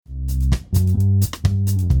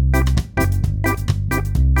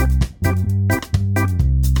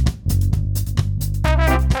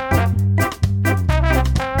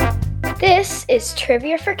This is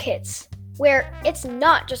Trivia for Kids, where it's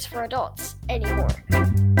not just for adults anymore.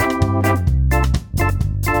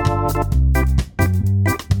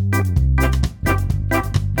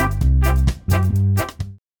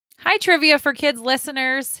 Hi, Trivia for Kids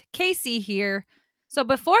listeners. Casey here. So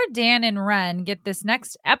before Dan and Ren get this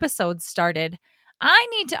next episode started, I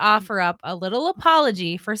need to offer up a little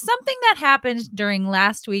apology for something that happened during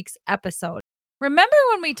last week's episode. Remember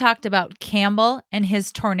when we talked about Campbell and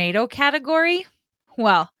his tornado category?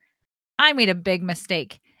 Well, I made a big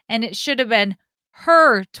mistake, and it should have been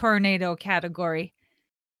her tornado category.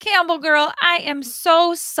 Campbell girl, I am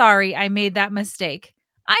so sorry I made that mistake.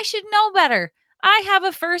 I should know better. I have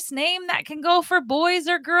a first name that can go for boys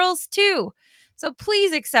or girls too. So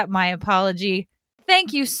please accept my apology.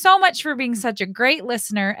 Thank you so much for being such a great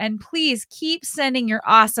listener, and please keep sending your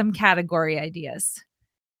awesome category ideas.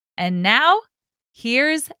 And now,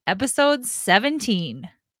 here's episode 17.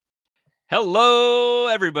 Hello,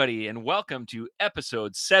 everybody, and welcome to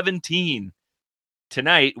episode 17.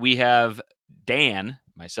 Tonight, we have Dan,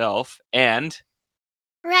 myself, and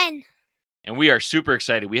Ren. And we are super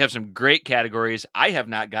excited. We have some great categories. I have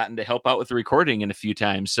not gotten to help out with the recording in a few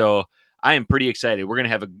times, so I am pretty excited. We're going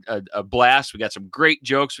to have a blast. We got some great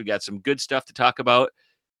jokes. We got some good stuff to talk about.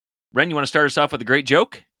 Ren, you want to start us off with a great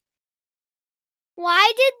joke?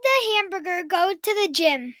 Why did the hamburger go to the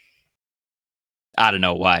gym? I don't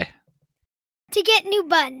know why. To get new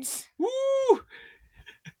buns. Woo!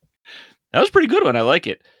 That was a pretty good one. I like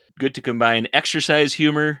it. Good to combine exercise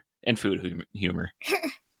humor and food humor.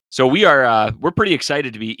 So we're pretty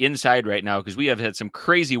excited to be inside right now because we have had some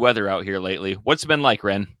crazy weather out here lately. What's it been like,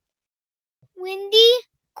 Ren? Windy,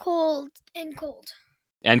 cold, and cold.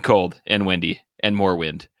 And cold and windy and more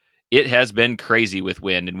wind. It has been crazy with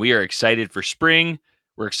wind, and we are excited for spring.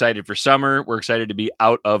 We're excited for summer. We're excited to be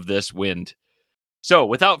out of this wind. So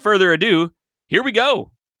without further ado, here we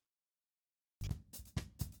go.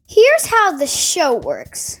 Here's how the show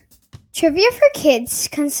works. Trivia for Kids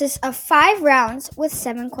consists of 5 rounds with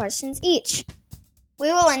 7 questions each.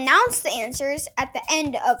 We will announce the answers at the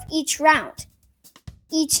end of each round.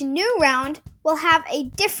 Each new round will have a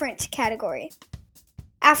different category.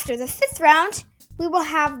 After the 5th round, we will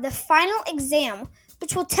have the final exam,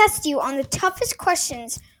 which will test you on the toughest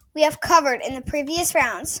questions we have covered in the previous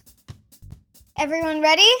rounds. Everyone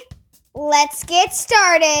ready? Let's get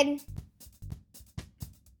started.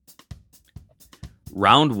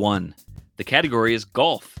 Round 1. The category is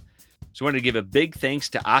golf. So I wanted to give a big thanks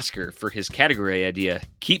to Oscar for his category idea.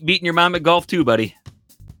 Keep beating your mom at golf too, buddy.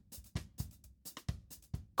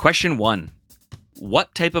 Question 1.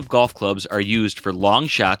 What type of golf clubs are used for long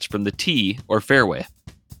shots from the tee or fairway?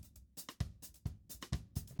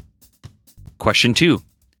 Question 2.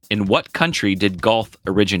 In what country did golf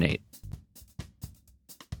originate?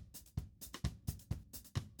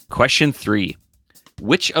 Question 3.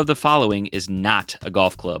 Which of the following is not a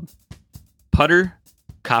golf club? Putter,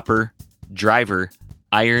 copper, driver,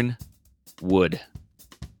 iron, wood.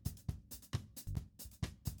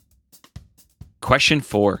 Question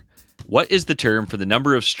 4. What is the term for the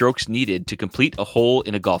number of strokes needed to complete a hole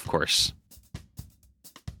in a golf course?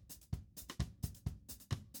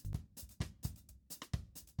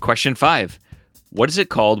 Question 5. What is it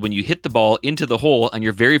called when you hit the ball into the hole on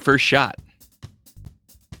your very first shot?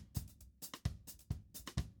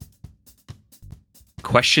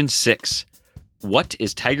 Question 6. What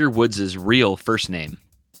is Tiger Woods' real first name?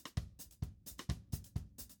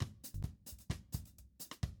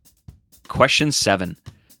 Question 7.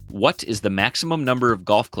 What is the maximum number of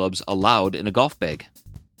golf clubs allowed in a golf bag?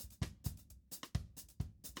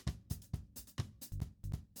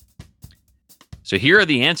 So here are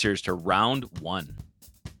the answers to round 1.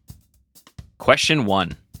 Question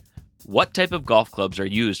 1. What type of golf clubs are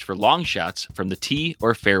used for long shots from the tee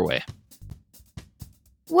or fairway?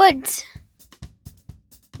 Woods.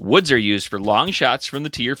 Woods are used for long shots from the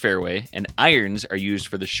tee or fairway, and irons are used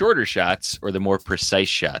for the shorter shots or the more precise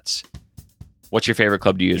shots. What's your favorite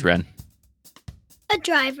club to use, Ren? A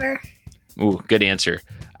driver. Ooh, good answer.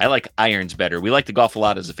 I like irons better. We like to golf a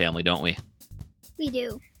lot as a family, don't we? We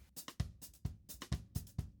do.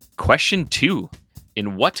 Question 2.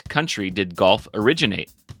 In what country did golf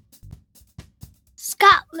originate?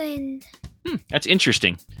 Scotland. That's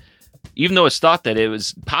interesting. Even though it's thought that it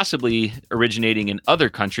was possibly originating in other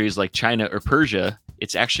countries like China or Persia,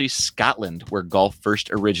 it's actually Scotland where golf first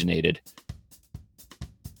originated.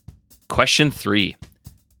 Question 3.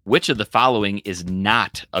 Which of the following is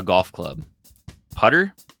not a golf club?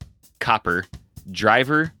 Putter, copper,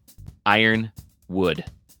 driver, iron, wood?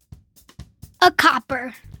 A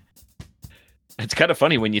copper. It's kind of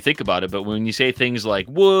funny when you think about it, but when you say things like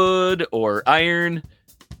wood or iron,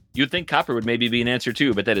 you'd think copper would maybe be an answer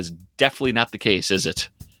too, but that is definitely not the case, is it?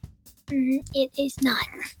 It is not.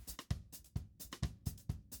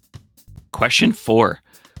 Question 4.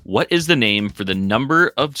 What is the name for the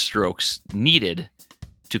number of strokes needed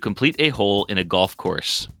to complete a hole in a golf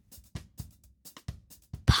course?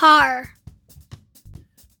 Par.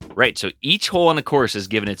 Right, so each hole on a course is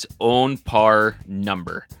given its own par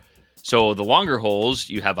number. So the longer holes,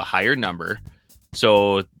 you have a higher number.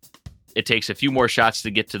 So it takes a few more shots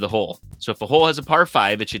to get to the hole. So if a hole has a par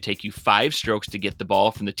 5, it should take you 5 strokes to get the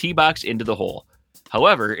ball from the tee box into the hole.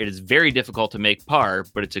 However, it is very difficult to make par,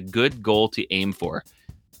 but it's a good goal to aim for.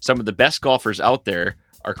 Some of the best golfers out there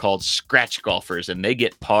are called scratch golfers, and they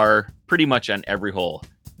get par pretty much on every hole.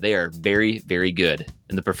 They are very, very good.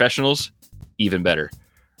 And the professionals, even better.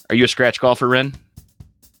 Are you a scratch golfer, Ren?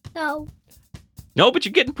 No. No, but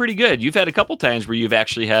you're getting pretty good. You've had a couple times where you've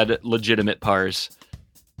actually had legitimate pars.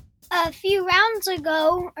 A few rounds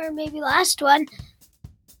ago, or maybe last one,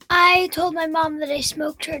 I told my mom that I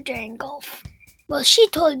smoked her during golf. Well, she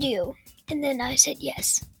told you, and then I said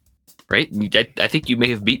yes. Right? I think you may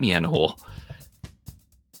have beat me on a hole.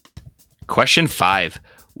 Question 5.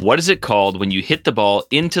 What is it called when you hit the ball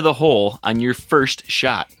into the hole on your first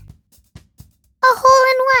shot? A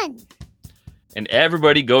hole in one. And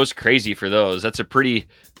everybody goes crazy for those. That's a pretty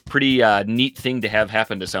neat thing to have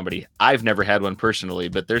happen to somebody. I've never had one personally,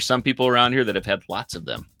 but there's some people around here that have had lots of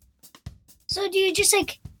them. So do you just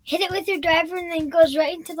hit it with your driver and then it goes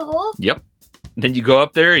right into the hole? Yep. Then you go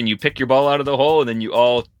up there and you pick your ball out of the hole, and then you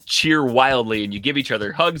all cheer wildly and you give each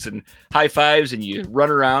other hugs and high fives, and you run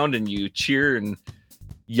around and you cheer and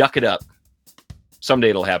yuck it up. Someday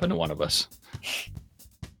it'll happen to one of us.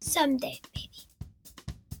 Someday, maybe.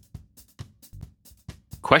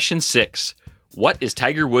 Question 6. What is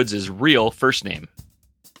Tiger Woods' real first name?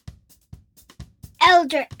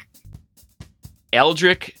 Eldrick.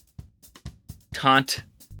 Eldrick Taunt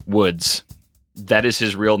Woods. That is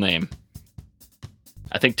his real name.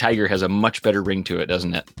 I think Tiger has a much better ring to it,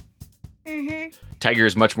 doesn't it? Mm-hmm. Tiger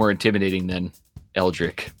is much more intimidating than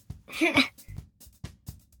Eldrick.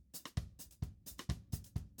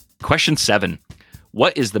 Question 7.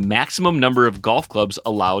 What is the maximum number of golf clubs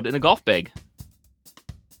allowed in a golf bag?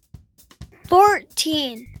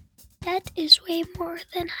 14. That is way more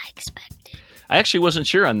than I expected. I actually wasn't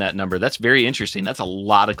sure on that number. That's very interesting. That's a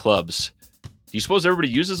lot of clubs. Do you suppose everybody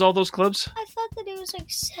uses all those clubs? I thought that it was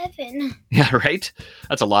 7. Yeah, right?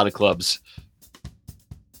 That's a lot of clubs.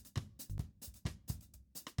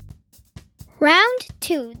 Round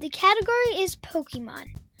 2. The category is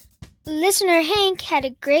Pokemon. Listener Hank had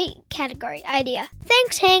a great category idea.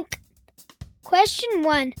 Thanks, Hank. Question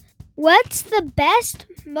 1. What's the best,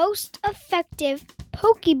 most effective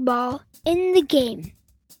Pokeball in the game?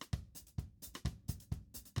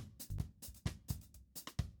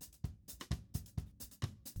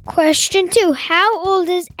 Question 2. How old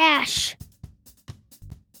is Ash?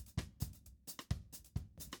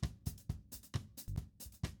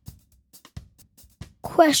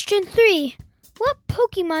 Question 3. What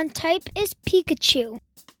Pokemon type is Pikachu?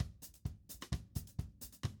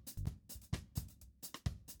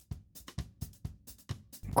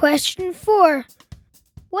 Question 4.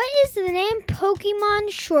 What is the name Pokemon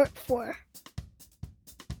short for?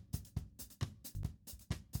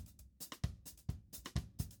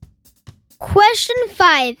 Question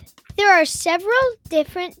 5. There are several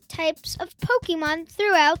different types of Pokemon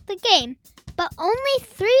throughout the game, but only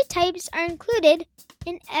 3 types are included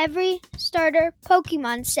in every starter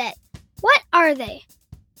Pokemon set. What are they?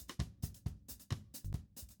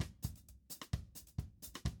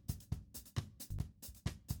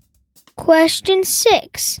 Question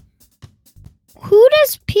 6. Who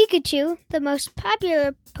does Pikachu, the most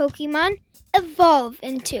popular Pokemon, evolve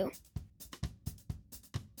into?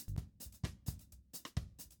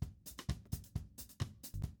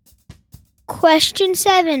 Question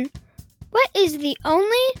 7. What is the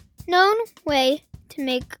only known way to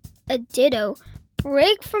make a Ditto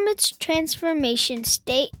break from its transformation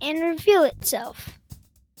state and reveal itself?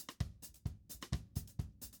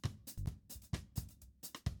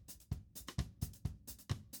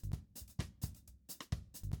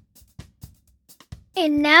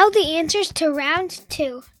 And now the answers to round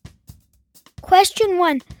 2. Question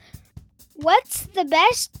 1. What's the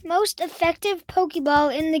best, most effective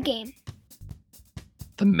Pokeball in the game?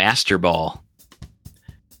 The Master Ball.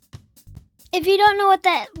 If you don't know what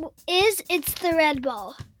that is, it's the red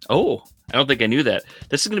ball. Oh, I don't think I knew that.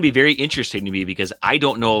 This is going to be very interesting to me because I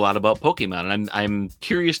don't know a lot about Pokemon, and I'm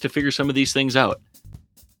curious to figure some of these things out.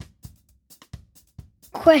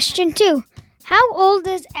 Question 2. How old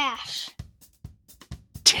is Ash?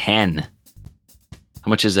 10. How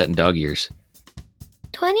much is that in dog years?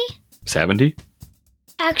 20? 70?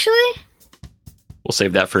 Actually? We'll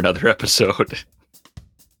save that for another episode.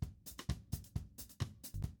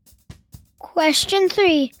 Question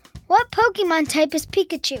 3. What Pokemon type is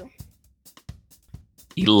Pikachu?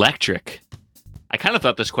 Electric. I kind of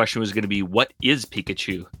thought this question was going to be, what is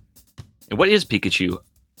Pikachu? And what is Pikachu? Is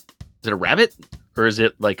it a rabbit? Or is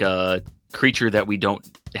it like a creature that we don't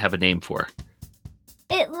have a name for?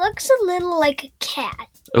 It looks a little like a cat.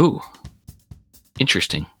 Oh,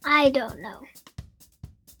 interesting. I don't know.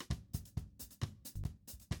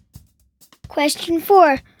 Question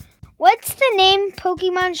 4. What's the name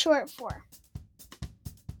Pokemon short for?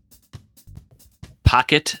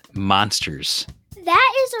 Pocket Monsters.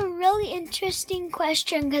 That is a really interesting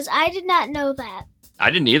question because I did not know that.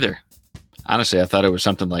 I didn't either. Honestly, I thought it was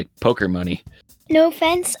something like poker money. No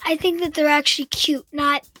offense, I think that they're actually cute,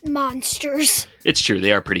 not monsters. It's true,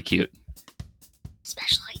 they are pretty cute.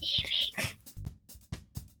 Especially Eevee.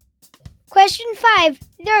 Question 5.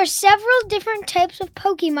 There are several different types of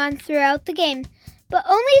Pokemon throughout the game, but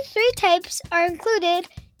only 3 types are included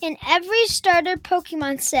in every starter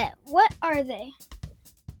Pokemon set. What are they?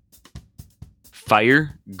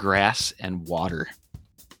 Fire, grass, and water.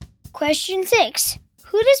 Question 6.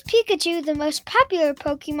 Who does Pikachu, the most popular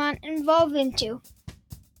Pokemon, evolve into?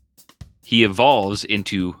 He evolves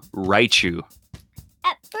into Raichu.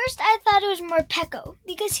 At first, I thought it was Morpeko,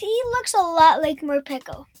 because he looks a lot like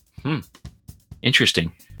Morpeko.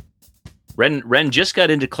 Interesting. Ren just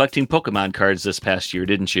got into collecting Pokemon cards this past year,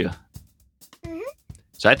 didn't you? Mm-hmm.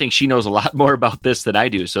 So I think she knows a lot more about this than I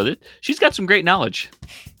do. So she's got some great knowledge.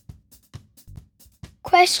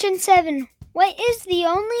 Question 7. What is the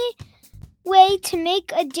only way to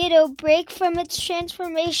make a Ditto break from its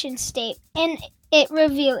transformation state and it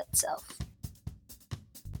reveal itself?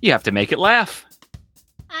 You have to make it laugh.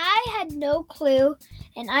 I had no clue,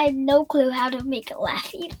 and I have no clue how to make it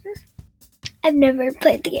laugh either. I've never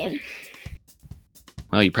played the game.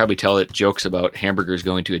 Well, you probably tell it jokes about hamburgers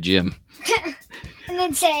going to a gym. And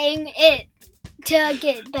then saying it to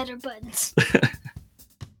get better buttons.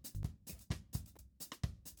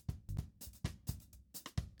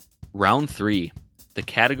 Round 3. The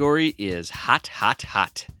category is hot, hot,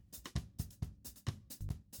 hot.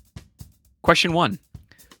 Question 1.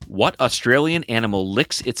 What Australian animal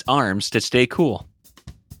licks its arms to stay cool?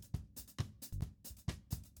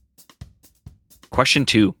 Question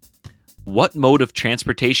 2. What mode of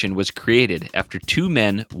transportation was created after 2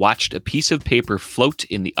 men watched a piece of paper float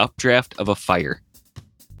in the updraft of a fire?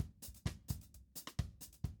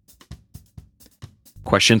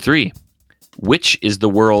 Question 3. Which is the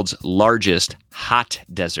world's largest hot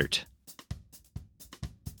desert?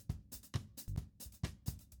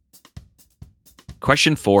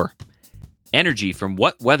 Question 4. Energy from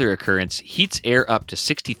what weather occurrence heats air up to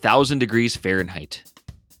 60,000 degrees Fahrenheit?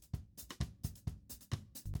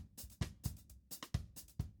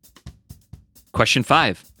 Question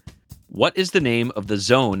 5. What is the name of the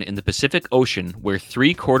zone in the Pacific Ocean where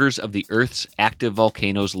 3/4 of the Earth's active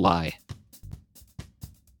volcanoes lie?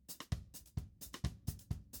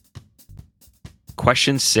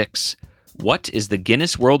 Question 6. What is the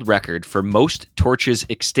Guinness World Record for most torches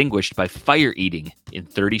extinguished by fire eating in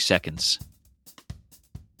 30 seconds?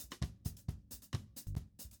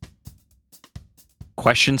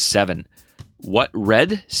 Question 7. What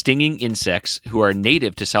red stinging insects who are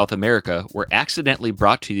native to South America were accidentally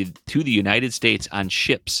brought to the United States on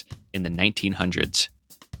ships in the 1900s?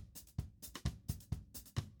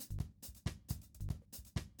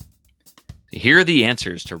 Here are the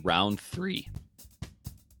answers to round 3.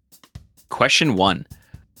 Question 1.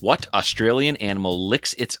 What Australian animal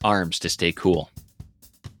licks its arms to stay cool?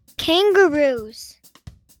 Kangaroos.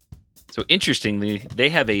 So interestingly, they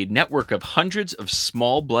have a network of hundreds of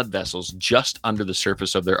small blood vessels just under the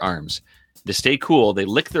surface of their arms. To stay cool, they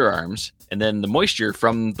lick their arms, and then the moisture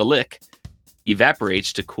from the lick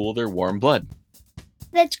evaporates to cool their warm blood.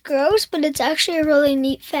 That's gross, but it's actually a really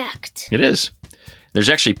neat fact. It is. There's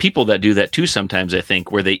actually people that do that too sometimes, I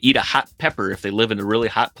think, where they eat a hot pepper if they live in a really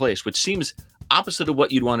hot place, which seems opposite of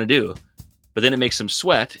what you'd want to do. But then it makes them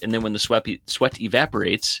sweat, and then when the sweat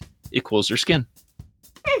evaporates, it cools their skin.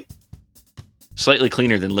 Slightly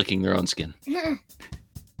cleaner than licking their own skin.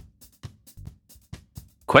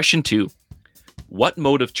 Question 2. What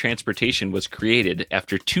mode of transportation was created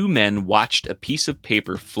after 2 men watched a piece of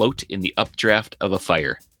paper float in the updraft of a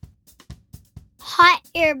fire? Hot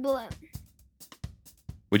air balloon.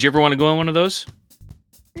 Would you ever want to go on one of those?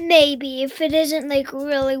 Maybe if it isn't like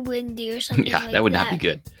really windy or something. Yeah, like that would not be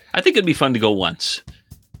good. I think it'd be fun to go once.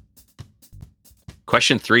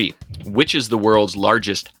 Question 3. Which is the world's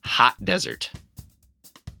largest hot desert?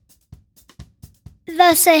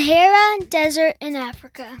 The Sahara Desert in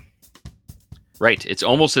Africa. Right. It's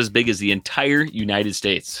almost as big as the entire United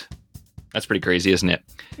States. That's pretty crazy, isn't it?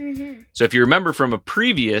 Mm-hmm. So if you remember from a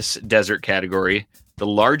previous desert category, the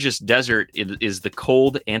largest desert is the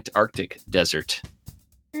cold Antarctic desert.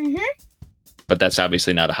 Mm-hmm. But that's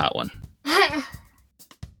obviously not a hot one.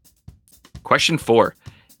 Question 4.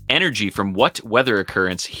 Energy from what weather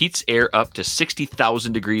occurrence heats air up to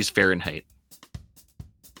 60,000 degrees Fahrenheit?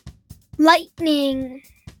 Lightning.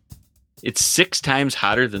 It's 6 times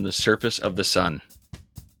hotter than the surface of the sun.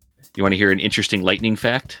 You want to hear an interesting lightning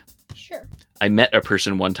fact? Sure. I met a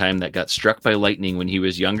person one time that got struck by lightning when he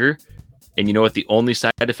was younger. And you know what the only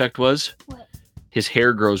side effect was? What? His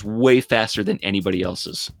hair grows way faster than anybody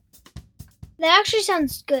else's. That actually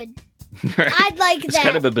sounds good. Right? I'd like It's that.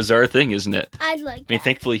 kind of a bizarre thing, isn't it? I'd like I mean, that.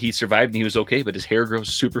 thankfully he survived and he was okay, but his hair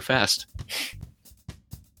grows super fast.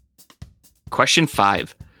 Question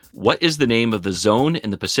 5. What is the name of the zone in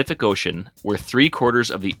the Pacific Ocean where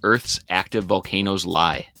 3/4 of the Earth's active volcanoes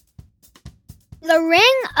lie? The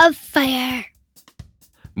Ring of Fire.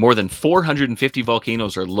 More than 450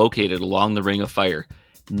 volcanoes are located along the Ring of Fire.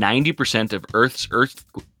 90% of Earth's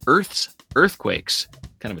earthquakes,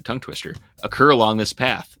 kind of a tongue twister, occur along this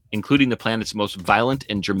path, including the planet's most violent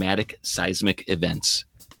and dramatic seismic events.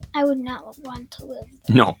 I would not want to live.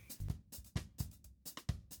 No.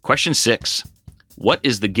 Question 6. What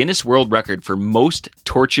is the Guinness World Record for most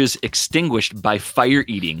torches extinguished by fire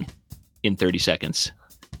eating in 30 seconds?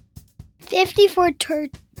 54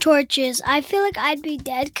 torches. I feel like I'd be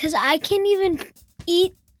dead because I can't even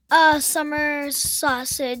eat a summer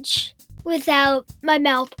sausage without my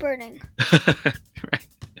mouth burning. Right.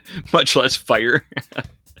 Much less fire.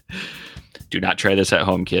 Do not try this at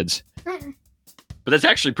home, kids. But that's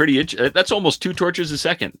actually pretty that's almost 2 torches a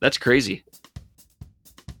second. That's crazy.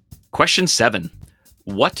 Question 7.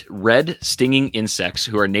 What red stinging insects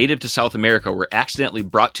who are native to South America were accidentally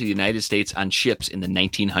brought to the United States on ships in the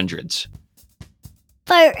 1900s?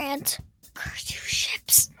 Fire ant. Curse you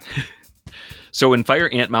ships. So when fire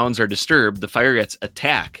ant mounds are disturbed, the fire ants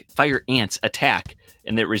attack,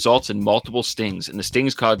 and it results in multiple stings. And the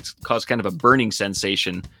stings cause kind of a burning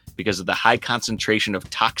sensation because of the high concentration of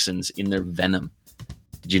toxins in their venom.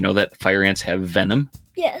 Did you know that fire ants have venom?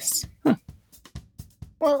 Yes. Huh.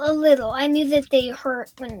 Well, a little. I knew that they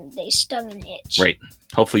hurt when they stung an itch. Right.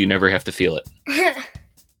 Hopefully you never have to feel it.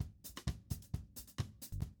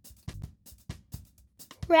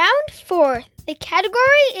 Round 4. The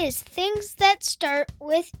category is things that start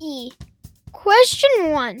with E.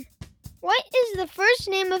 Question 1. What is the first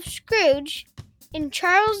name of Scrooge in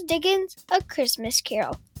Charles Dickens' A Christmas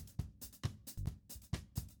Carol?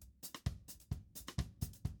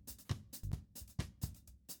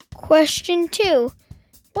 Question 2.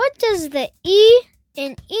 What does the E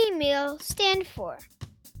in email stand for?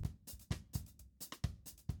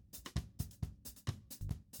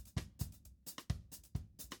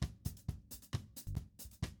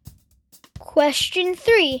 Question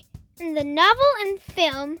 3. In the novel and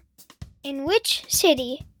film, in which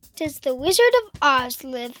city does the Wizard of Oz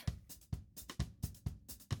live?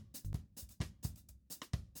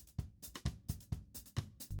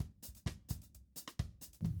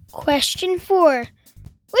 Question 4.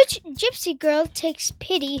 Which gypsy girl takes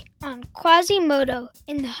pity on Quasimodo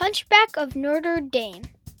in The Hunchback of Notre Dame?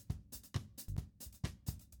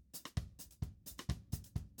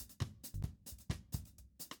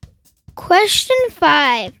 Question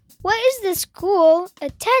 5. What is the school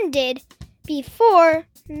attended before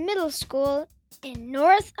middle school in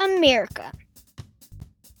North America?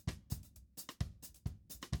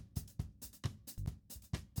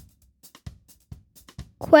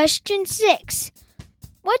 Question 6.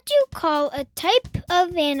 What do you call a type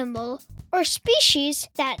of animal or species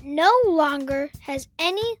that no longer has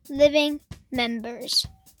any living members?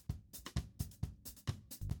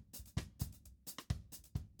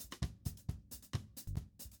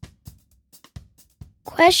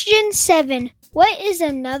 Question 7. What is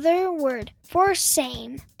another word for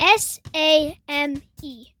same?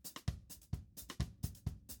 S-A-M-E.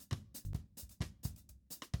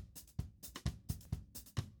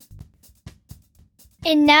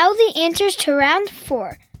 And now the answers to round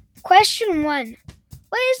 4. Question 1.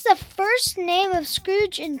 What is the first name of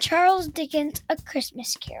Scrooge in Charles Dickens' A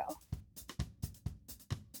Christmas Carol?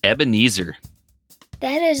 Ebenezer.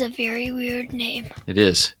 That is a very weird name. It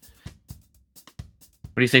is.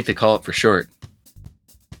 What do you think they call it for short?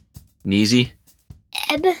 Neezy?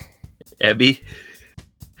 Eb. Ebby?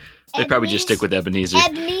 They'd probably just stick with Ebenezer.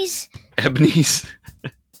 Ebnies. Ebony's.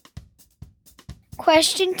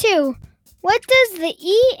 Question 2. What does the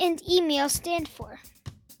E in email stand for?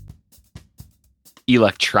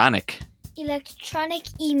 Electronic. Electronic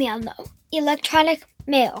email, no. Electronic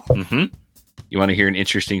mail. Mm-hmm. You want to hear an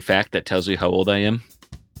interesting fact that tells you how old I am?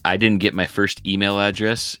 I didn't get my first email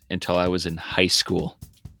address until I was in high school.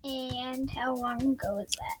 And how long ago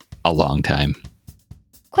was that? A long time.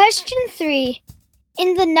 Question 3.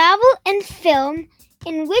 In the novel and film,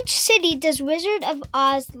 in which city does Wizard of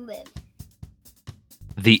Oz live?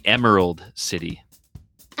 The Emerald City.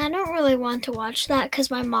 I don't really want to watch that because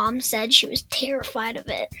my mom said she was terrified of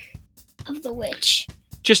it. Of the witch.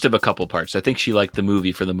 Just of a couple parts. I think she liked the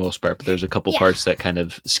movie for the most part, but there's a couple Yeah. parts that kind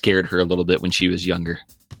of scared her a little bit when she was younger.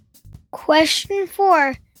 Question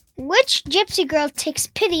 4. Which gypsy girl takes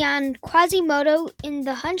pity on Quasimodo in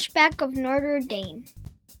The Hunchback of Notre Dame?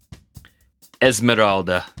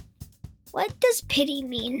 Esmeralda. What does pity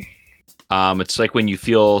mean? It's like when you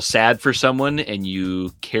feel sad for someone and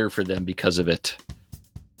you care for them because of it.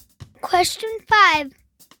 Question 5.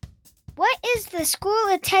 What is the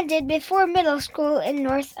school attended before middle school in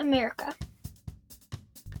North America?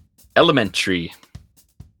 Elementary.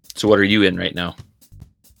 So what are you in right now?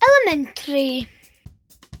 Elementary.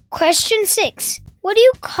 Question 6. What do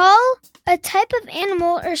you call a type of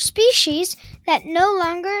animal or species that no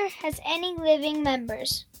longer has any living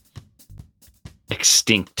members?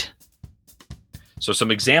 Extinct. So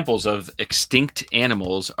some examples of extinct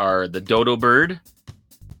animals are the dodo bird,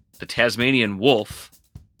 the Tasmanian wolf,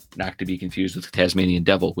 not to be confused with the Tasmanian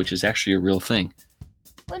devil, which is actually a real thing.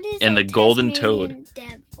 What is And a the golden Tasmanian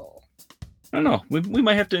devil? I don't know. We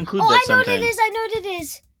might have to include Oh, that I know sometime. what it is. I know what it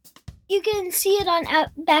is. You can see it on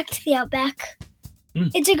Back to the Outback. Hmm.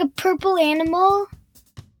 It's like a purple animal,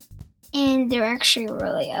 and they're actually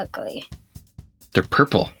really ugly. They're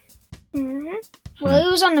purple. hmm Well,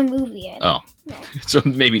 it was on the movie. Oh. No. So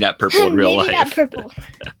maybe not purple in real Maybe life. not purple.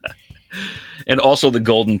 And also the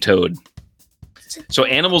golden toad. So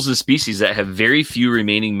animals and species that have very few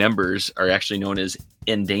remaining members are actually known as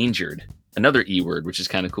endangered. Another E word, which is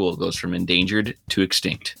kind of cool. It goes from endangered to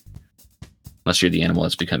extinct. Unless you're the animal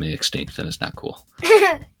that's becoming extinct, then it's not cool.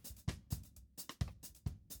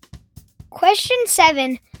 Question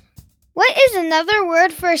 7. What is another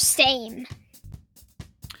word for same?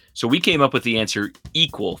 So we came up with the answer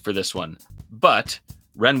equal for this one. But,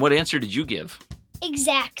 Ren, what answer did you give?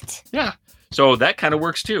 Exact. Yeah. So that kind of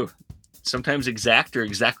works too. Sometimes exact or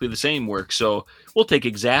exactly the same work. So we'll take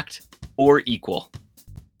exact or equal.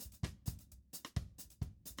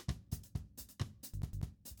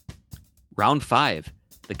 Round 5.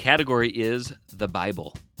 The category is the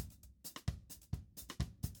Bible.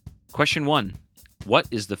 Question 1. What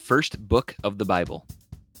is the first book of the Bible?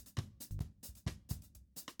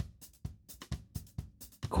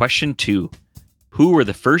 Question 2. Who were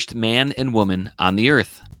the first man and woman on the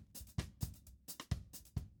earth?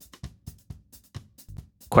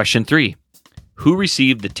 Question 3. Who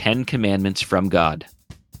received the 10 Commandments from God?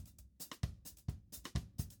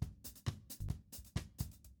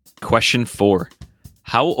 Question 4.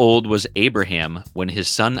 How old was Abraham when his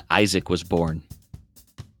son Isaac was born?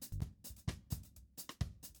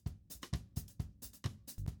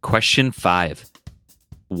 Question 5.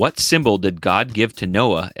 What symbol did God give to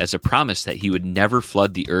Noah as a promise that he would never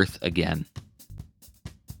flood the earth again?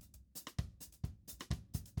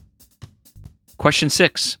 Question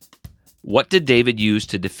 6. What did David use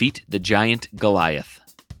to defeat the giant Goliath?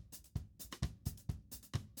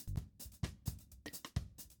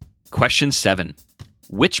 Question 7.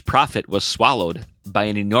 Which prophet was swallowed by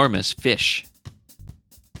an enormous fish?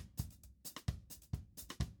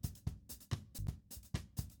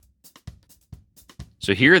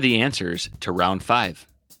 So here are the answers to round 5.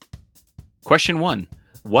 Question 1.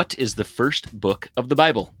 What is the first book of the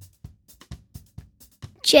Bible?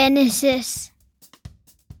 Genesis.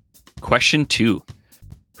 Question 2.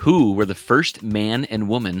 Who were the first man and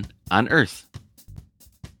woman on earth?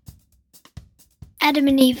 Adam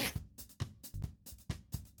and Eve.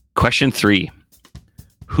 Question 3.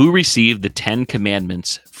 Who received the 10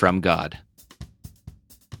 Commandments from God?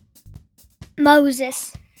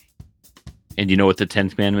 Moses. And you know what the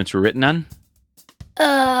 10 Commandments were written on?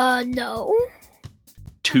 No.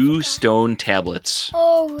 2 stone tablets.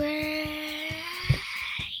 Oh, right.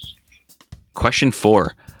 Question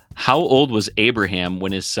 4. How old was Abraham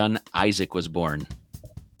when his son Isaac was born?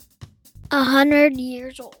 100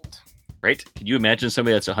 years old. Right? Can you imagine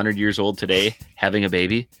somebody that's 100 years old today having a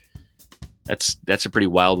baby? That's a pretty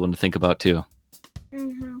wild one to think about too.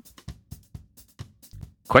 Mm-hmm.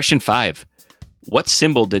 Question 5. What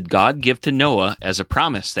symbol did God give to Noah as a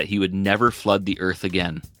promise that he would never flood the earth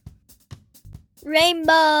again?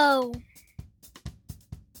 Rainbow.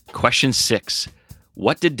 Question 6.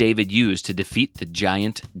 What did David use to defeat the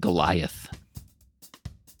giant Goliath?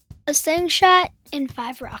 A slingshot and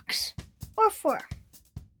 5 rocks. Or 4.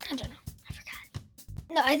 I don't know. I forgot.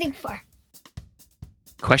 No, I think 4.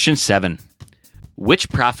 Question 7. Which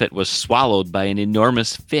prophet was swallowed by an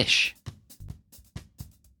enormous fish?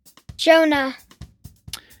 Jonah.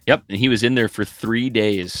 Yep, and he was in there for 3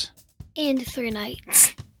 days. And 3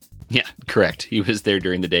 nights. Yeah, correct. He was there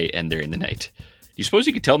during the day and during the night. Do you suppose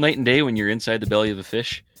you could tell night and day when you're inside the belly of a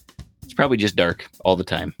fish? It's probably just dark all the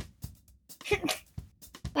time.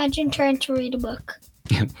 Imagine trying to read a book.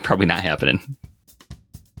 Probably not happening.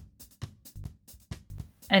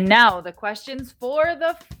 And now the questions for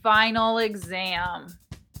the final exam.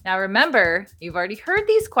 Now remember, you've already heard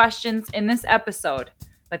these questions in this episode,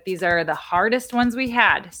 but these are the hardest ones we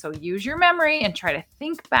had. So use your memory and try to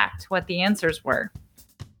think back to what the answers were.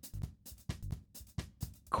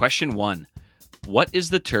 Question 1. What is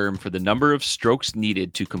the term for the number of strokes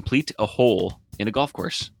needed to complete a hole in a golf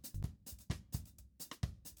course?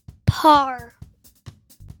 Par.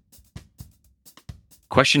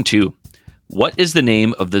 Question 2. What is the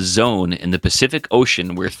name of the zone in the Pacific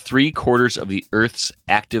Ocean where 3/4 of the Earth's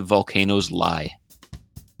active volcanoes lie?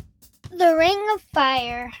 The Ring of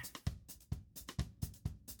Fire.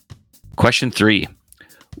 Question 3.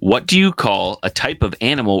 What do you call a type of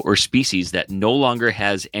animal or species that no longer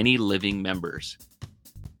has any living members?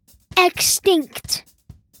 Extinct.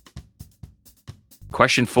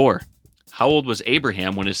 Question 4. How old was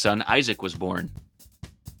Abraham when his son Isaac was born?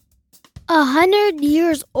 100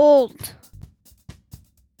 years old.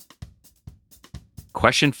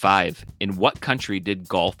 Question 5. In what country did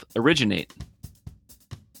golf originate?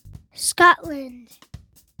 Scotland.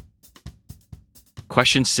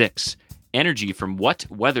 Question 6. Energy from what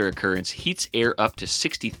weather occurrence heats air up to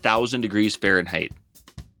 60,000 degrees Fahrenheit?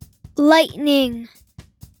 Lightning.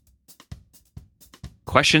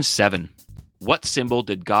 Question 7. What symbol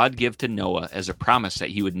did God give to Noah as a promise that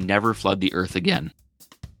he would never flood the earth again?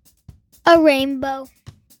 A rainbow.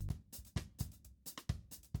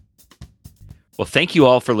 Well, thank you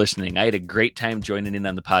all for listening. I had a great time joining in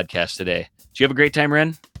on the podcast today. Did you have a great time,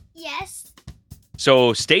 Ren? Yes.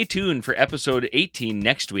 So stay tuned for episode 18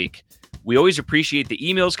 next week. We always appreciate the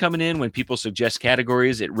emails coming in when people suggest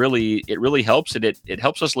categories. It really helps, and it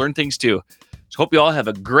helps us learn things too. So hope you all have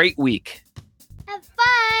a great week. Have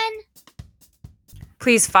fun.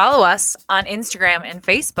 Please follow us on Instagram and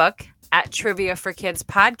Facebook at Trivia for Kids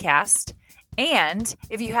Podcast. And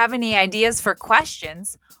if you have any ideas for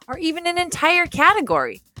questions or even an entire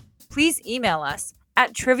category, please email us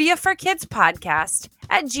at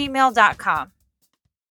triviaforkidspodcast@gmail.com.